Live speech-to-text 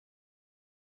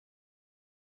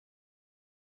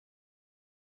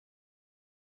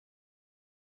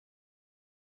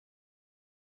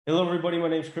Hello, everybody. My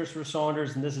name is Christopher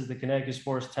Saunders, and this is the Connecticut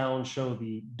Sports Talent Show,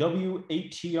 the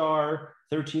WATR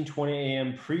 1320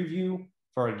 AM preview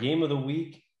for our game of the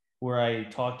week, where I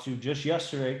talked to just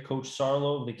yesterday Coach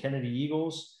Sarlo of the Kennedy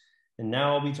Eagles. And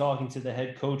now I'll be talking to the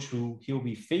head coach who he'll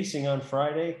be facing on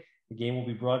Friday. The game will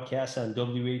be broadcast on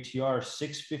WATR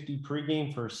 650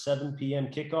 pregame for 7 p.m.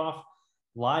 kickoff,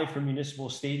 live from Municipal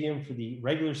Stadium for the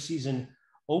regular season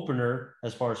opener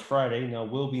as far as Friday. Now,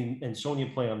 Wilby and Sonia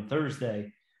play on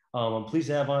Thursday. I'm pleased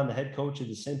to have on the head coach of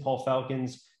the St. Paul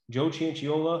Falcons, Joe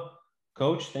Cianciolo.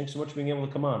 Coach, thanks so much for being able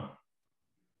to come on.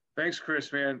 Thanks,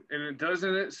 Chris, man. And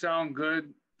doesn't it sound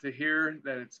good to hear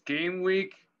that it's game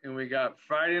week and we got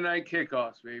Friday night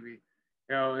kickoffs, baby?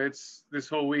 It's this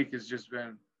whole week has just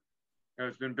been,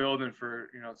 it's been building for,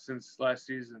 since last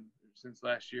season, since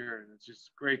last year. And it's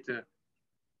just great to,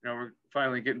 we're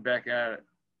finally getting back at it.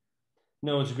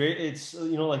 No, it's great. It's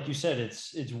like you said,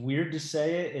 it's weird to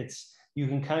say it. It's you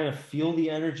can kind of feel the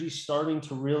energy starting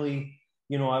to really.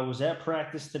 I was at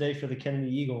practice today for the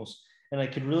Kennedy Eagles, and I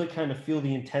could really kind of feel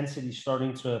the intensity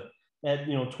starting to at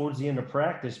towards the end of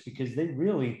practice because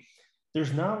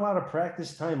there's not a lot of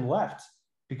practice time left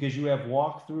because you have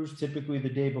walkthroughs typically the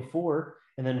day before,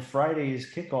 and then Friday is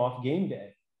kickoff game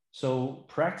day. So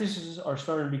practices are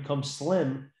starting to become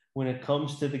slim when it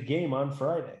comes to the game on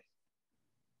Friday.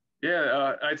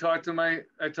 Yeah, I talked to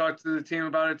the team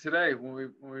about it today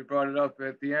when we brought it up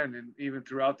at the end and even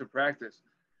throughout the practice.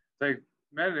 It's like,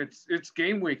 man, it's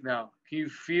game week now. Can you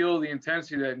feel the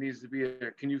intensity that needs to be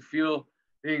there? Can you feel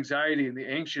the anxiety and the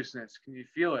anxiousness? Can you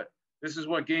feel it? This is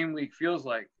what game week feels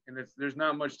like, and there's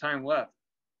not much time left.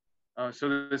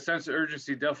 So the sense of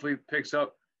urgency definitely picks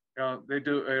up. They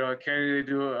do. Kennedy, they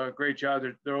do a great job.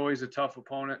 They're always a tough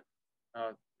opponent.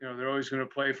 They're always going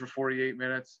to play for 48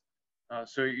 minutes.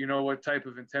 So you know what type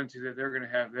of intensity that they're going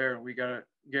to have there, and we got to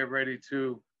get ready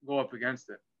to go up against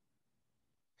it.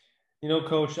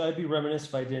 Coach, I'd be remiss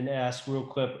if I didn't ask real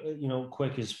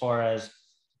quick as far as,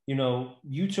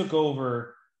 you took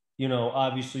over,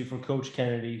 obviously for Coach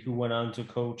Kennedy, who went on to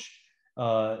coach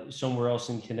somewhere else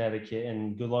in Connecticut,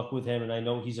 and good luck with him. And I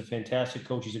know he's a fantastic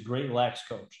coach. He's a great lax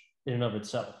coach in and of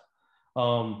itself.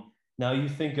 Now you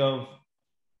think of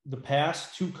the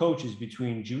past two coaches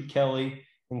between Jude Kelly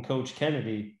and Coach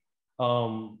Kennedy.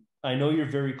 I know you're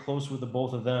very close with the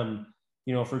both of them.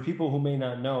 For people who may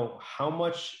not know, how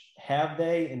much have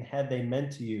they and had they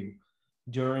meant to you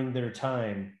during their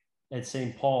time at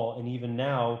St. Paul and even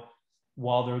now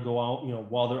while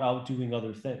they're out doing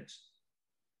other things?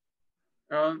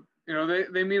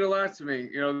 They mean a lot to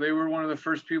me. They were one of the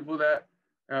first people that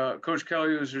Coach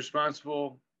Kelly was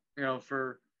responsible,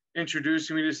 for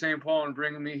introducing me to St. Paul and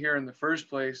bringing me here in the first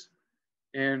place.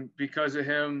 And because of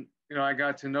him, I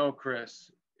got to know Chris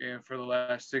and for the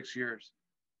last 6 years.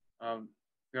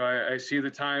 I see the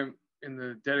time and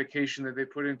the dedication that they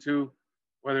put into,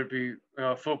 whether it be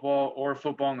football or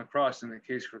football and lacrosse in the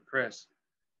case for Chris.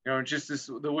 Just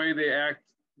the way they act,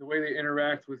 the way they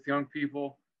interact with young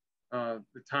people, the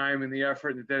time and the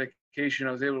effort and the dedication.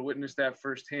 I was able to witness that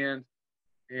firsthand.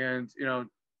 And,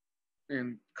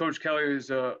 and Coach Kelly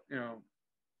is,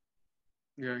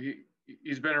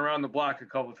 he's been around the block a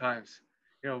couple of times,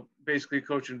 basically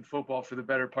coaching football for the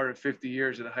better part of 50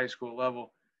 years at a high school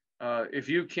level. If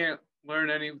you can't learn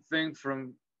anything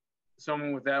from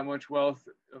someone with that much wealth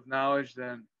of knowledge,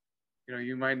 then,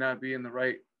 you might not be in the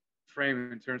right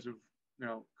frame in terms of,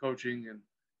 coaching and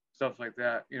stuff like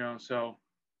that, so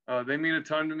they mean a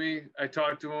ton to me. I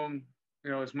talk to them,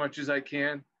 as much as I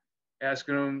can,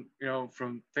 asking them,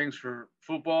 from things for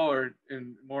football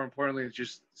and more importantly, it's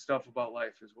just stuff about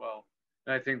life as well.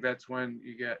 And I think that's when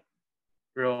you get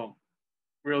real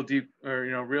deep or,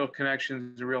 real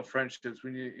connections and real friendships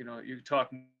when you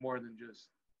talk more than just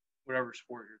whatever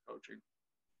sport you're coaching.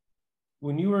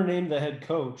 When you were named the head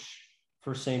coach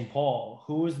for St. Paul,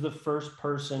 who was the first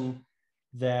person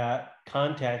that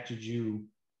contacted you,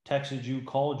 texted you,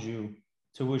 called you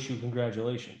to wish you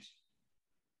congratulations?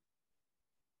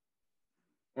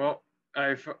 Well,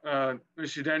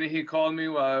 Mr. Denny, he called me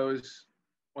while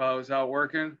I was out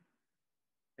working.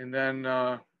 And then,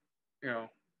 I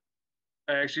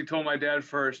actually told my dad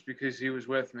first because he was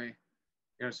with me,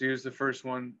 so he was the first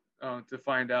one to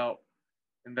find out.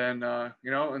 And then,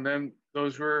 and then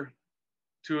those were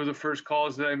two of the first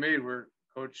calls that I made were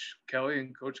Coach Kelly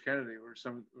and Coach Kennedy were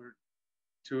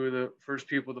two of the first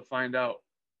people to find out.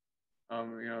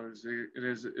 It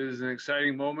is an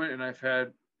exciting moment, and I've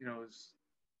had,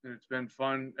 it's been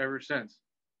fun ever since.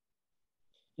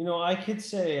 I could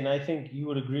say, and I think you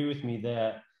would agree with me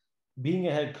that being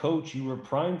a head coach, you were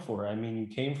primed for it. I mean, you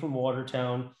came from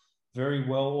Watertown. very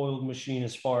well-oiled machine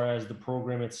as far as the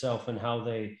program itself and how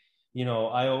they, even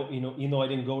though I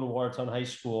didn't go to Watertown High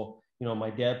School, my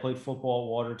dad played football at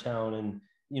Watertown, and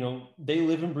they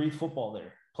live and breathe football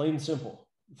there, plain and simple.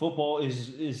 Football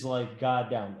is like God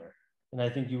down there, and I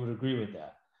think you would agree with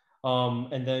that.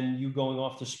 And then you going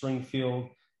off to Springfield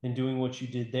and doing what you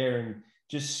did there, and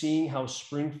just seeing how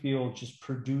Springfield just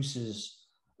produces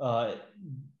uh,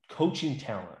 coaching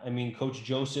talent. I mean, Coach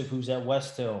Joseph, who's at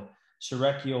West Hill,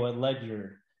 Serecchio at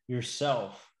Ledyard,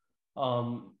 yourself.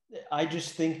 I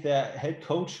just think that head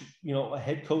coach, a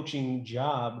head coaching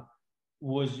job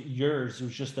was yours. It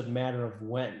was just a matter of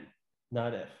when,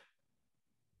 not if.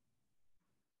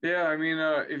 Yeah, I mean,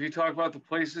 if you talk about the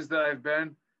places that I've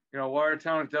been,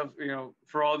 Watertown,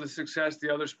 for all the success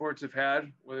the other sports have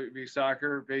had, whether it be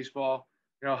soccer, baseball,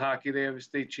 hockey, they have a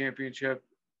state championship.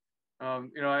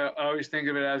 I always think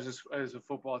of it as a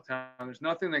football town. There's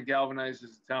nothing that galvanizes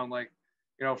a town like,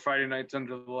 Friday nights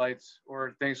under the lights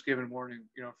or Thanksgiving morning,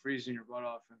 freezing your butt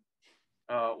off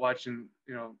and watching,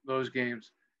 those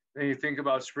games. Then you think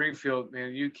about Springfield,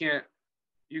 man, you can't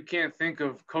think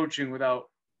of coaching without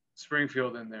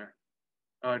Springfield in there.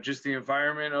 Just the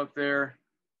environment up there,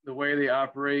 the way they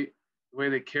operate, the way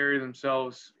they carry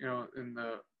themselves, in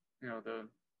the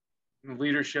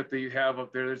leadership that you have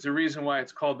up there. There's a reason why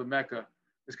it's called the Mecca.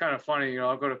 It's kind of funny,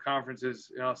 I'll go to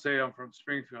conferences and I'll say I'm from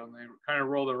Springfield, and they kind of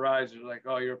roll their eyes. They're like,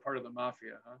 "Oh, you're a part of the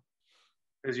mafia, huh?"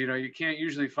 Because you can't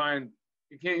usually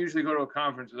go to a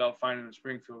conference without finding a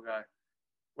Springfield guy,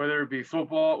 whether it be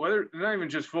football, whether not even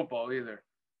just football either,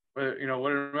 whether no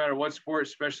matter what sport,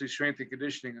 especially strength and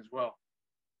conditioning as well.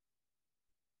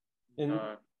 And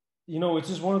it's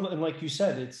just one of the, and like you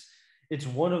said, it's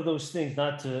one of those things.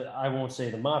 Not to, I won't say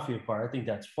the mafia part. I think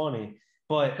that's funny,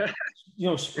 but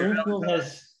Springfield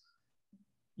has,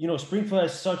 Springfield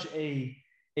has such a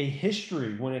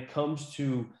history when it comes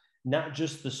to not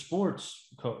just the sports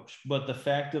coach, but the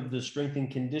fact of the strength and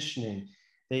conditioning.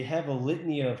 They have a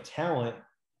litany of talent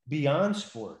beyond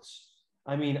sports.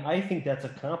 I mean, I think that's a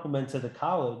compliment to the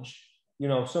college.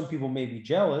 Some people may be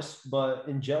jealous, but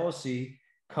in jealousy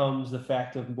comes the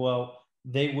fact of, well,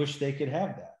 they wish they could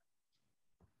have that.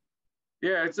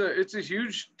 Yeah, it's a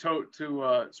huge tote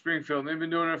to Springfield. They've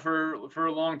been doing it for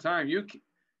a long time. You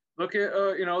look at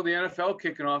the NFL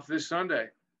kicking off this Sunday.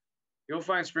 You'll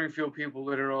find Springfield people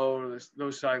littered all over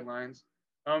those sidelines,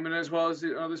 and as well as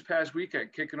this past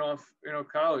weekend kicking off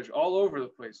college all over the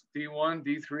place. D1,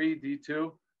 D3,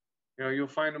 D2. You'll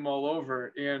find them all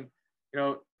over, and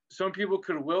some people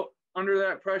could wilt under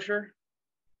that pressure.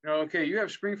 Okay, you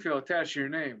have Springfield attached to your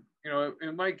name.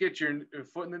 It might get your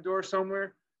foot in the door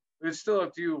somewhere, but it's still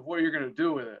up to you what you're going to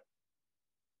do with it.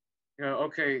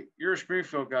 Okay, you're a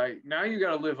Springfield guy. Now you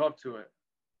got to live up to it,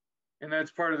 and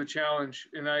that's part of the challenge.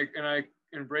 And I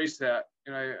embrace that,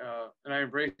 and I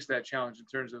embrace that challenge in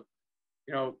terms of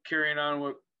carrying on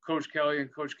what Coach Kelly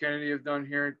and Coach Kennedy have done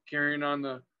here, carrying on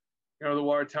the the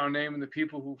Watertown name and the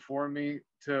people who formed me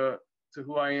to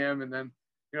who I am, and then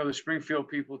the Springfield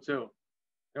people too.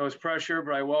 It's pressure,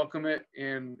 but I welcome it,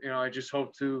 and I just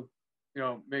hope to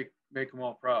make them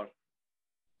all proud.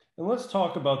 And let's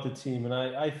talk about the team. And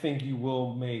I think you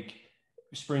will make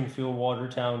Springfield,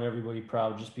 Watertown, everybody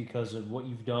proud just because of what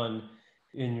you've done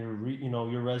in your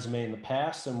resume in the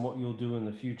past and what you'll do in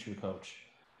the future, Coach.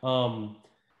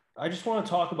 I just want to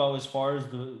talk about as far as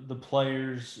the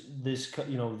players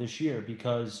this year,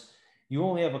 because you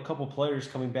only have a couple players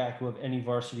coming back who have any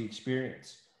varsity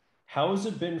experience. How has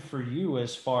it been for you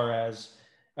as far as,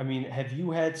 I mean, have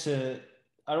you had to,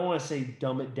 I don't want to say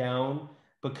dumb it down,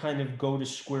 but kind of go to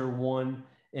square one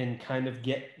and kind of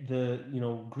get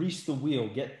grease the wheel,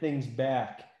 get things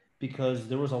back, because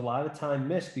there was a lot of time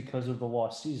missed because of the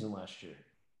lost season last year?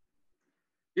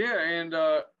 Yeah, and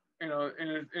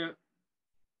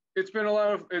it's been a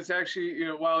lot of, it's actually,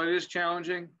 while it is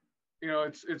challenging,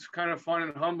 it's kind of fun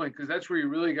and humbling, because that's where you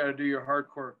really got to do your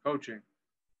hardcore coaching.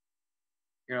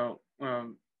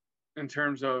 In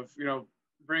terms of,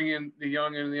 bringing the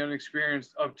young and the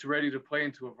unexperienced up to ready to play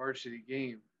into a varsity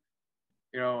game.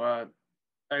 I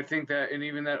think that, and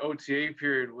even that OTA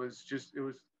period was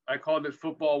I called it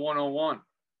football 101.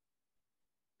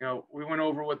 We went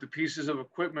over what the pieces of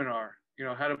equipment are,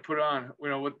 how to put on,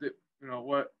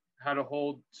 how to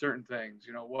hold certain things,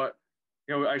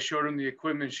 I showed them the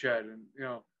equipment shed,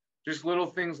 and, just little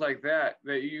things like that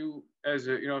you, as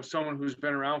someone who's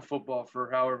been around football for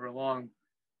however long,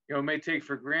 may take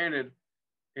for granted,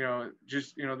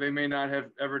 they may not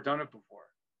have ever done it before.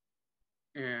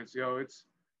 And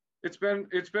it's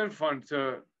been fun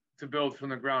to build from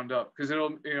the ground up, because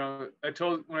I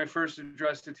told, when I first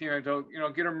addressed the team, I told,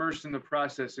 get immersed in the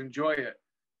process, enjoy it.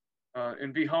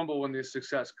 and be humble when the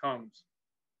success comes.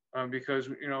 Because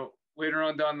later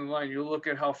on down the line, you'll look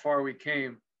at how far we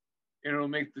came, and it'll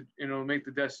make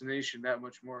the destination that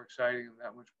much more exciting and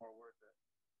that much more worth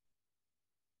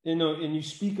it. And you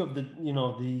speak of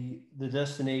the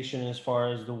destination as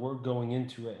far as the work going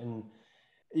into it, and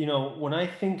when I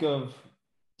think of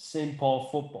St. Paul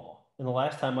football, and the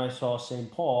last time I saw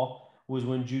St. Paul was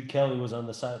when Jude Kelly was on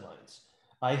the sidelines.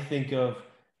 I think of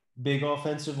big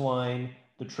offensive line,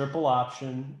 the triple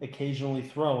option, occasionally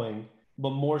throwing,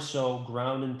 but more so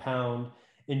ground and pound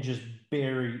and just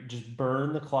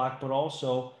burn the clock, but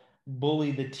also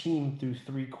bully the team through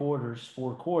 3 quarters,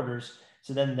 4 quarters.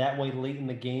 So then that way, late in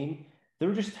the game, they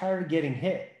were just tired of getting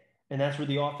hit. And that's where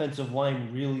the offensive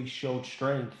line really showed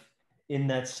strength in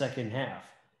that second half.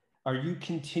 Are you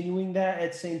continuing that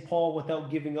at St. Paul without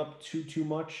giving up too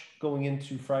much going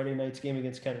into Friday night's game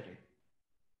against Kennedy?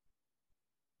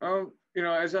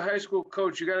 As a high school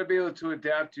coach, you got to be able to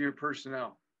adapt to your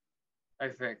personnel. I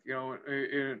think,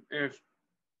 if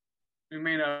you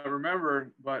may not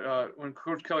remember, but when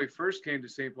Coach Kelly first came to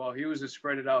St. Paul, he was a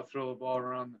spread it out, throw the ball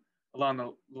around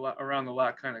the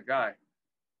lot kind of guy.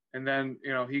 And then,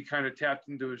 he kind of tapped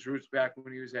into his roots back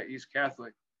when he was at East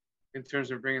Catholic in terms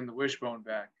of bringing the wishbone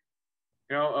back.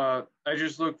 I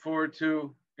just look forward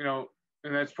to,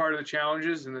 and that's part of the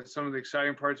challenges, and that's some of the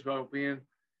exciting parts about being,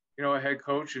 a head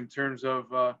coach in terms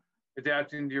of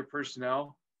adapting to your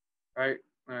personnel, right?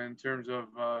 In terms of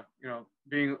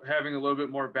having a little bit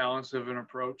more balance of an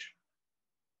approach,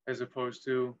 as opposed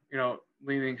to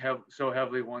leaning so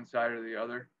heavily one side or the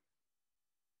other.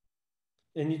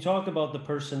 And you talk about the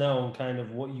personnel and kind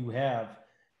of what you have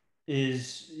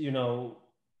is,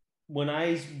 when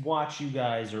I watch you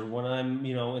guys or when I'm,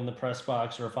 in the press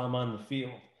box or if I'm on the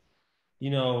field,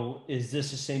 is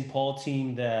this a St. Paul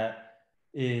team that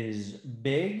is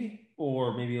big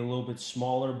or maybe a little bit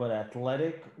smaller but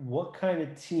athletic? What kind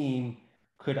of team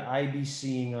could I be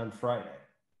seeing on Friday?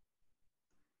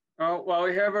 Well,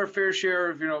 we have our fair share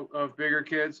of of bigger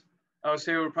kids. I would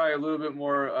say we're probably a little bit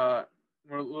more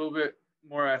we're a little bit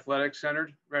more athletic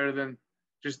centered rather than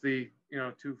just the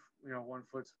 1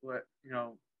 foot split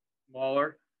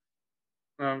smaller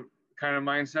kind of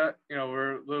mindset.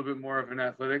 We're a little bit more of an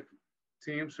athletic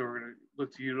team, so we're going to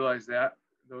look to utilize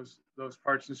those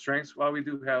parts and strengths, while we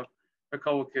do have a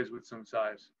couple kids with some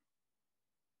size.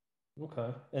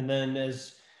 Okay. And then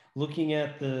as looking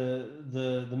at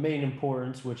the main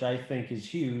importance, which I think is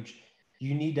huge,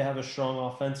 you need to have a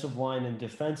strong offensive line and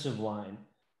defensive line.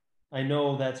 I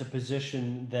know that's a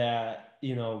position that,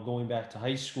 going back to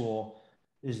high school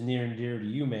is near and dear to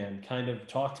you, man. Kind of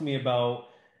talk to me about,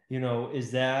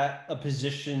 is that a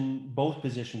position, both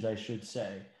positions, I should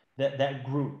say, that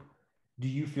group, do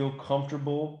you feel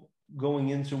comfortable going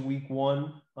into week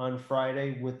one on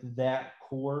Friday with that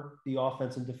core, the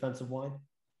offense and defensive line?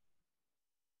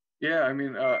 Yeah, I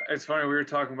mean, it's funny. We were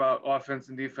talking about offense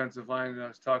and defensive line, and I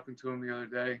was talking to him the other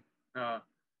day.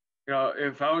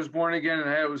 If I was born again and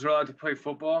I was allowed to play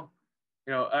football,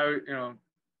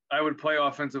 I would play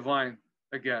offensive line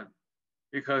again,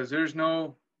 because there's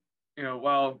no,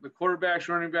 while the quarterbacks,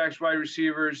 running backs, wide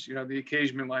receivers, the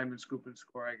occasional lineman scoop and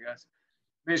score, I guess,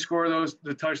 they score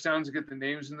the touchdowns and get the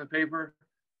names in the paper.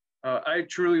 I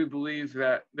truly believe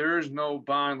that there is no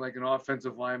bond like an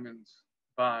offensive lineman's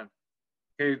bond.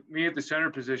 Okay, me at the center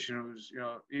position, it was,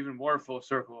 even more full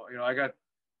circle. I got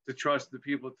to trust the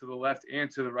people to the left and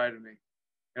to the right of me.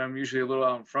 And I'm usually a little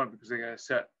out in front because they got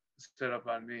to set up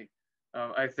on me.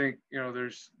 I think,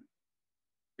 there's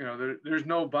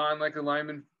no bond like a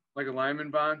lineman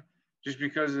bond, just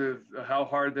because of how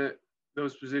hard that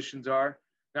those positions are.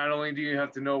 Not only do you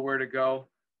have to know where to go,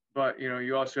 but,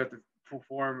 you also have to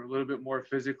perform a little bit more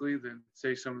physically than,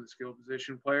 say, some of the skill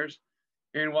position players.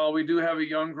 And while we do have a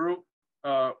young group,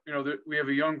 we have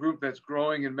a young group that's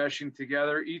growing and meshing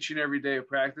together each and every day of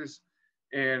practice,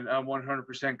 and I'm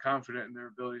 100% confident in their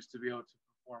abilities to be able to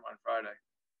perform on Friday.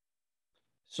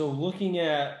 So looking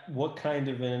at what kind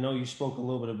of, and I know you spoke a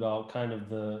little bit about kind of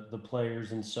the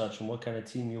players and such and what kind of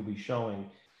team you'll be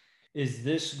showing, is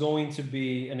this going to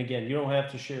be, and again, you don't have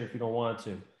to share if you don't want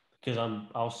to, because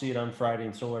I'll see it on Friday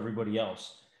and so everybody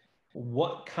else.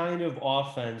 What kind of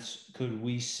offense could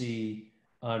we see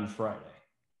on Friday?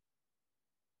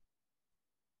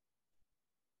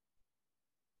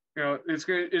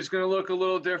 It's gonna look a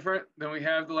little different than we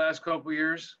have the last couple of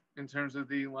years in terms of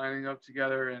the lining up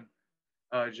together and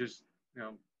just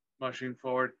mushing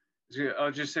forward.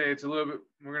 I'll just say it's a little bit.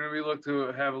 We're gonna be look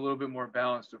to have a little bit more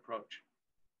balanced approach.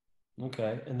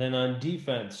 Okay. And then on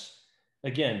defense,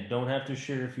 again, don't have to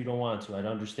share if you don't want to. I'd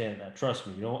understand that. Trust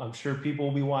me. I'm sure people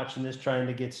will be watching this trying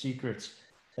to get secrets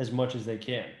as much as they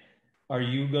can. are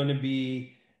you going to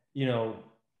be, you know,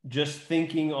 just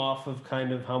thinking off of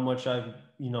kind of how much I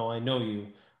know you,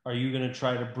 are you going to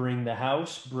try to bring the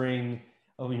house, bring,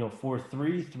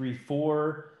 4-3,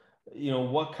 3-4,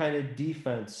 what kind of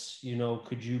defense,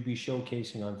 could you be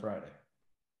showcasing on Friday?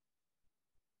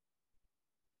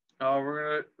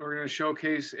 We're gonna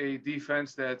showcase a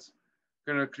defense that's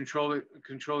gonna control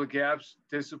the gaps,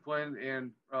 discipline,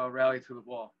 and rally to the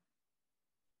ball.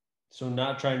 So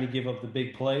not trying to give up the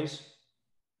big plays.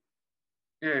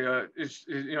 Yeah, it's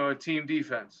a team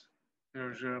defense.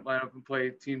 Just gonna line up and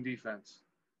play team defense.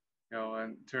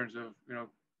 In terms of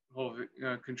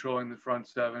controlling the front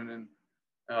seven and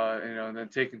and then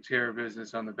taking care of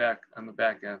business on the back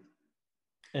end.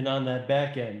 And on that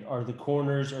back end, are the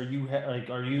corners? Are you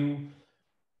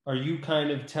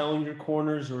kind of telling your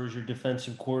corners, or is your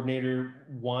defensive coordinator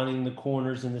wanting the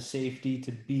corners and the safety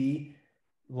to be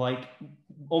like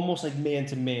almost like man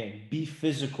to man, be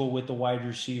physical with the wide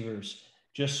receivers,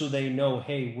 just so they know,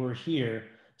 hey, we're here.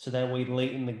 So that way,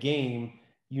 late in the game,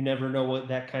 you never know what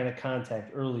that kind of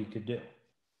contact early could do.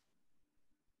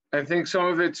 I think some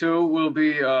of it too it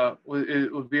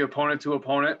will be opponent to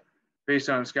opponent based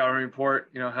on scouting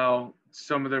report. How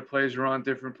some of their plays are on,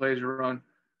 different plays are run.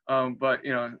 But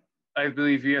I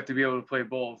believe you have to be able to play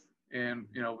both. And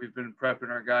we've been prepping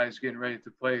our guys, getting ready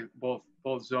to play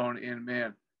both zone and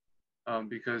man,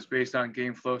 because based on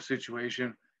game flow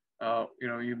situation,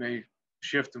 you may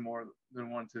shift them more than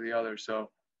one to the other. So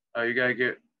you got to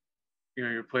get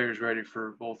your players ready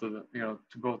for both of them,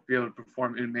 to both be able to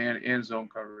perform in man and zone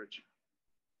coverage.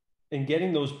 And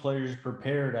getting those players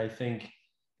prepared, I think,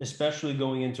 especially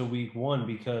going into week one,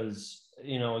 because,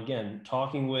 again,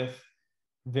 talking with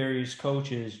various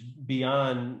coaches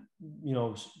beyond,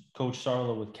 Coach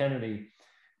Sarlo with Kennedy,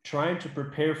 trying to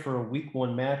prepare for a week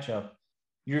one matchup,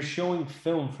 you're showing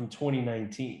film from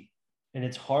 2019. And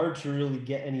it's hard to really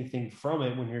get anything from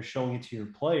it when you're showing it to your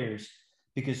players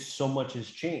because so much has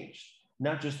changed,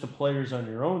 not just the players on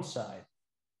your own side,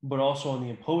 but also on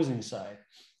the opposing side.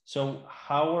 So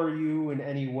how are you in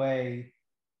any way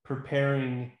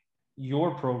preparing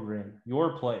your program,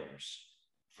 your players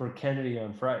for Kennedy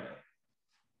on Friday?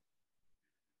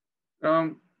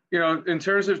 In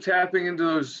terms of tapping into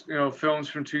those, films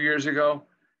from 2 years ago,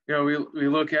 we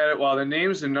look at it while the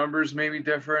names and numbers may be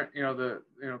different. Coach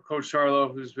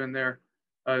Cianciolo, who's been there,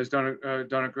 has done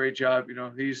a great job.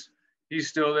 He's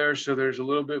still there, so there's a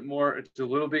little bit more. It's a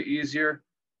little bit easier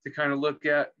to kind of look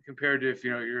at compared to if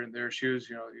you're in their shoes.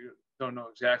 You don't know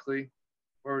exactly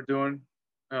what we're doing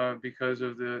because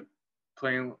of the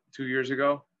playing 2 years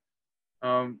ago.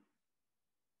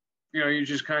 You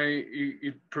just kind of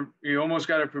you almost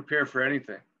got to prepare for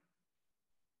anything.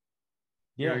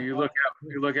 Yeah. You look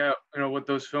at what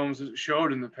those films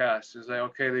showed in the past. Is like,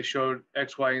 okay, they showed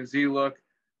X, Y, and Z look,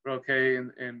 but okay,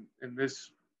 in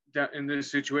this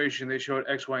situation, they showed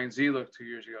X, Y, and Z look 2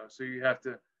 years ago. So you have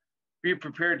to be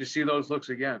prepared to see those looks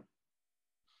again.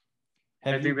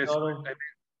 I think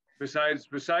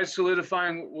besides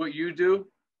solidifying what you do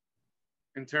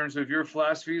in terms of your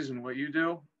philosophies and what you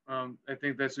do, I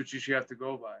think that's what you should have to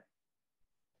go by.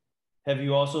 Have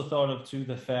you also thought of too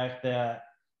the fact that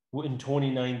in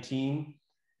 2019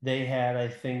 they had, I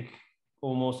think,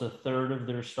 almost a third of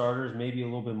their starters, maybe a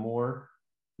little bit more,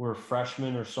 were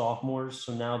freshmen or sophomores.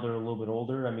 So now they're a little bit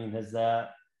older. I mean, has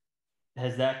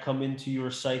that come into your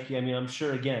psyche? I mean, I'm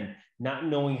sure, again, not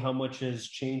knowing how much has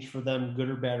changed for them, good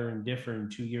or bad or indifferent, in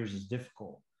 2 years is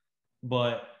difficult.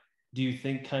 But do you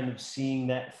think kind of seeing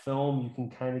that film, you can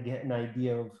kind of get an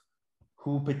idea of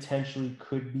who potentially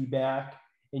could be back,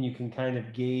 and you can kind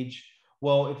of gauge,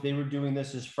 well, if they were doing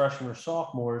this as freshmen or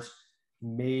sophomores,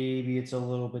 maybe it's a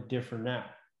little bit different now?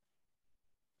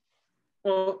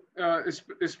 Well,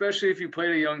 especially if you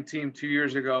played a young team 2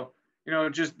 years ago,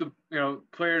 just the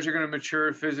players are going to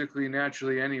mature physically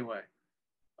naturally anyway.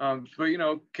 But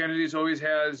Kennedy's always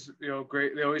has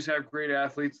great. They always have great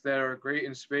athletes that are great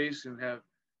in space and have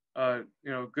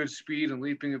good speed and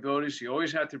leaping abilities. So you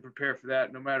always have to prepare for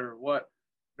that, no matter what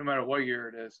year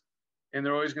it is. And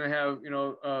they're always going to have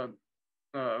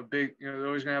a big. They're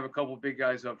always going to have a couple of big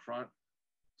guys up front.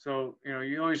 So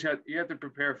you have to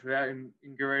prepare for that and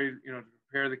get ready to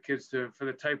prepare the kids for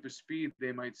the type of speed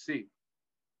they might see,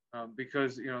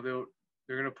 because they're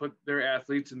going to put their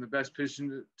athletes in the best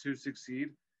position to succeed,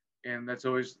 and it's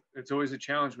always a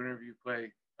challenge whenever you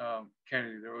play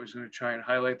Kennedy. They're always going to try and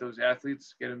highlight those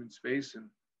athletes, get them in space, and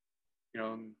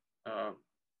in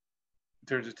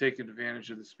terms of taking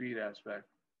advantage of the speed aspect.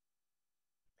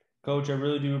 Coach, I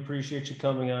really do appreciate you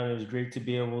coming on. It was great to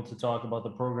be able to talk about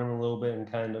the program a little bit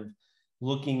and kind of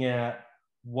looking at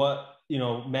what,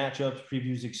 matchups,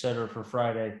 previews, et cetera, for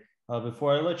Friday.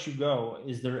 Before I let you go,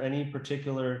 is there any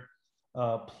particular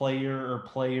player or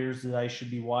players that I should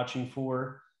be watching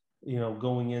for,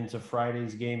 going into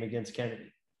Friday's game against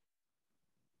Kennedy?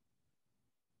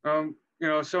 Some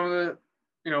of the,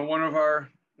 one of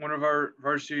our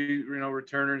varsity,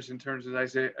 returners in terms of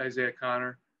Isaiah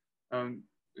Connor,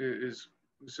 is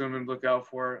someone to look out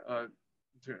for.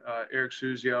 Eric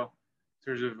Suzio,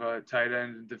 in terms of tight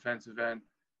end and defensive end,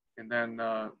 and then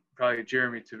probably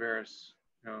Jeremy Tavares,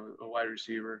 a wide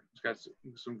receiver. He's got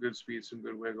some good speed, some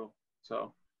good wiggle.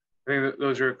 So I think that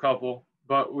those are a couple.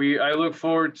 But I look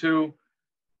forward to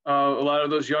a lot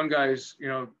of those young guys,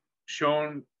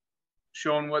 showing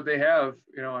what they have,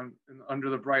 under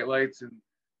the bright lights, and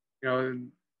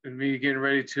and me getting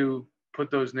ready to put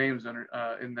those names under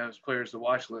in those players to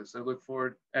watch list. I look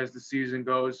forward as the season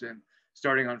goes and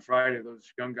starting on Friday,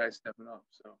 those young guys stepping up.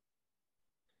 So,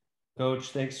 Coach,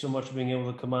 thanks so much for being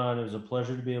able to come on. It was a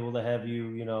pleasure to be able to have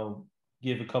you,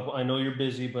 give a couple. I know you're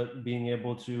busy, but being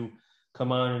able to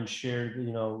come on and share,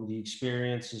 the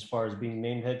experience as far as being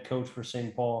named head coach for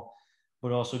St. Paul,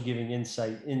 but also giving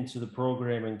insight into the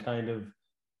program and kind of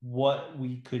what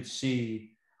we could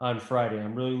see on Friday.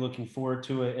 I'm really looking forward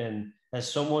to it. And as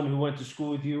someone who went to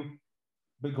school with you,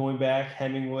 but going back,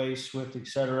 Hemingway, Swift,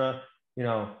 etc.,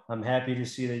 I'm happy to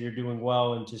see that you're doing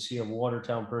well and to see a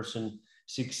Watertown person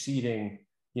succeeding,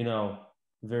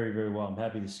 very, very well. I'm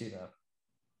happy to see that.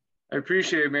 I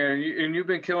appreciate it, man. And you've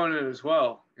been killing it as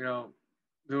well,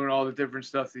 doing all the different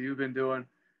stuff that you've been doing.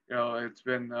 It's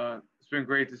been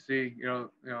great to see,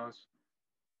 not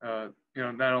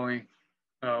only,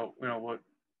 what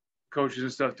coaches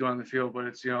and stuff do on the field, but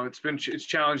it's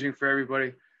challenging for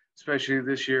everybody, especially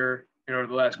this year, the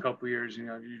last couple of years,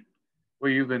 what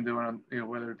you've been doing on,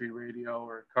 whether it be radio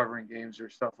or covering games or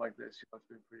stuff like this, it's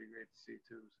been pretty great to see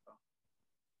too.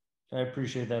 So I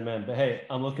appreciate that, man. But hey,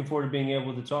 I'm looking forward to being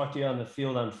able to talk to you on the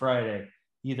field on Friday,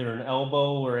 either an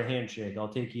elbow or a handshake. I'll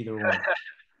take either one.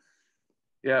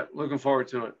 Yeah, looking forward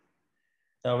to it.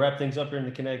 I'll wrap things up here in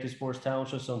the Connecticut Sports Talent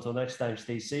Show. So until next time,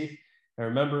 stay safe. And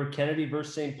remember, Kennedy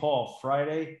versus St. Paul,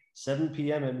 Friday, 7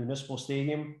 p.m. at Municipal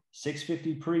Stadium,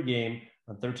 6:50 pregame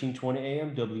on 1320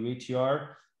 a.m. WATR.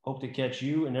 Hope to catch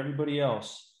you and everybody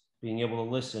else being able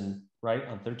to listen right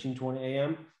on 1320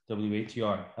 a.m.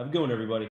 WATR. Have a good one, everybody.